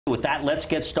With that, let's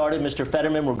get started. Mr.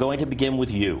 Fetterman, we're going to begin with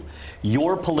you.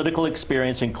 Your political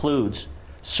experience includes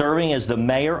serving as the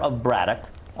mayor of Braddock,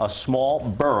 a small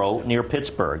borough near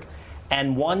Pittsburgh,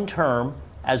 and one term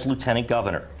as lieutenant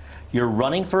governor. You're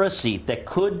running for a seat that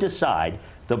could decide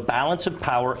the balance of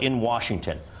power in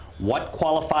Washington. What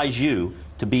qualifies you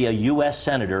to be a U.S.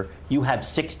 Senator? You have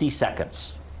 60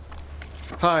 seconds.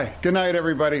 Hi, good night,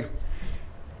 everybody.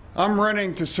 I'm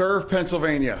running to serve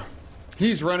Pennsylvania.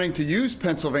 He's running to use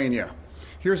Pennsylvania.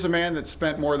 Here's a man that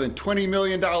spent more than $20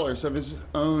 million of his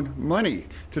own money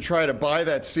to try to buy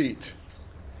that seat.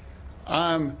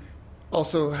 I'm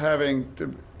also having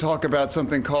to talk about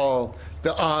something called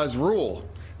the Oz rule,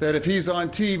 that if he's on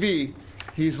TV,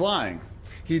 he's lying.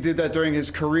 He did that during his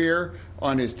career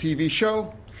on his TV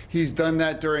show. He's done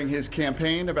that during his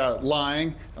campaign about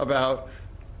lying about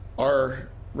our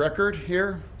record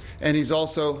here. And he's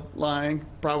also lying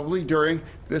probably during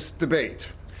this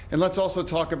debate. And let's also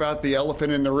talk about the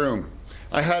elephant in the room.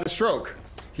 I had a stroke.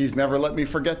 He's never let me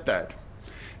forget that.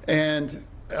 And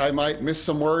I might miss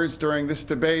some words during this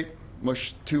debate,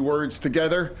 mush two words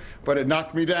together, but it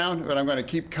knocked me down, but I'm going to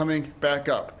keep coming back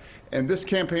up. And this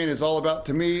campaign is all about,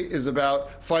 to me, is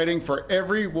about fighting for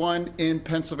everyone in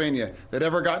Pennsylvania that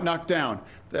ever got knocked down,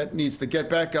 that needs to get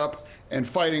back up, and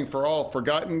fighting for all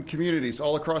forgotten communities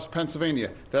all across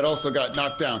Pennsylvania that also got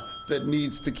knocked down, that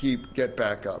needs to get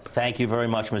back up. Thank you very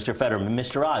much, Mr. Fetterman.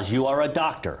 Mr. Oz, you are a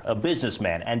doctor, a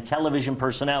businessman, and television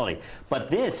personality. But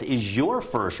this is your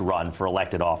first run for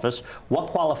elected office. What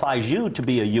qualifies you to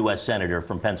be a U.S. Senator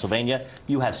from Pennsylvania?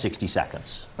 You have 60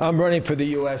 seconds. I'm running for the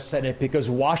U.S. Senate because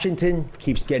Washington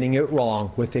keeps getting it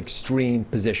wrong with extreme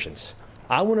positions.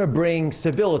 I want to bring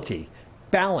civility,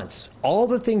 balance, all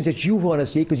the things that you want to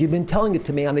see, because you've been telling it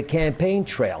to me on the campaign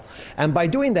trail. And by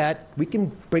doing that, we can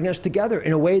bring us together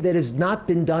in a way that has not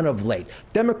been done of late.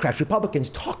 Democrats, Republicans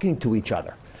talking to each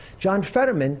other. John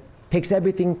Fetterman takes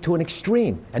everything to an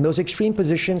extreme, and those extreme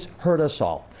positions hurt us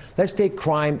all. Let's take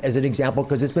crime as an example,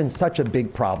 because it's been such a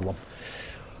big problem.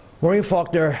 Maureen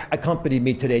Faulkner accompanied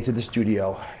me today to the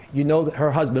studio. You know that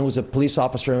her husband was a police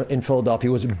officer in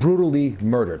Philadelphia, was brutally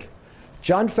murdered.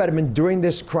 John Fetterman, during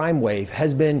this crime wave,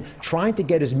 has been trying to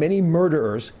get as many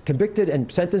murderers convicted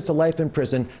and sentenced to life in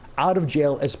prison out of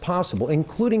jail as possible,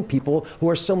 including people who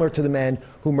are similar to the man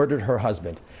who murdered her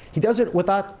husband. He does it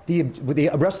without with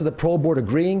the rest of the parole board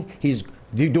agreeing. He's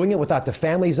doing it without the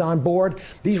families on board.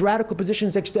 These radical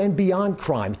positions extend beyond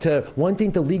crime to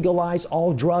wanting to legalize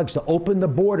all drugs, to open the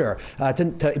border,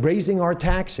 to raising our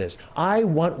taxes. I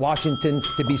want Washington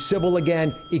to be civil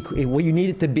again. You need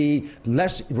it to be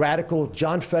less radical.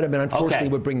 John Fetterman, unfortunately,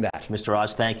 would bring that. Mr.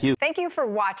 Oz, thank you. Thank you for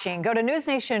watching. Go to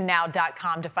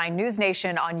newsnationnow.com to find News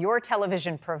Nation on your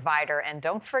television provider. And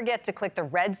don't forget to click the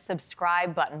red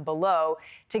subscribe button below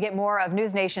to get more of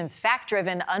News Nation's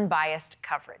fact-driven, unbiased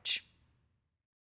coverage.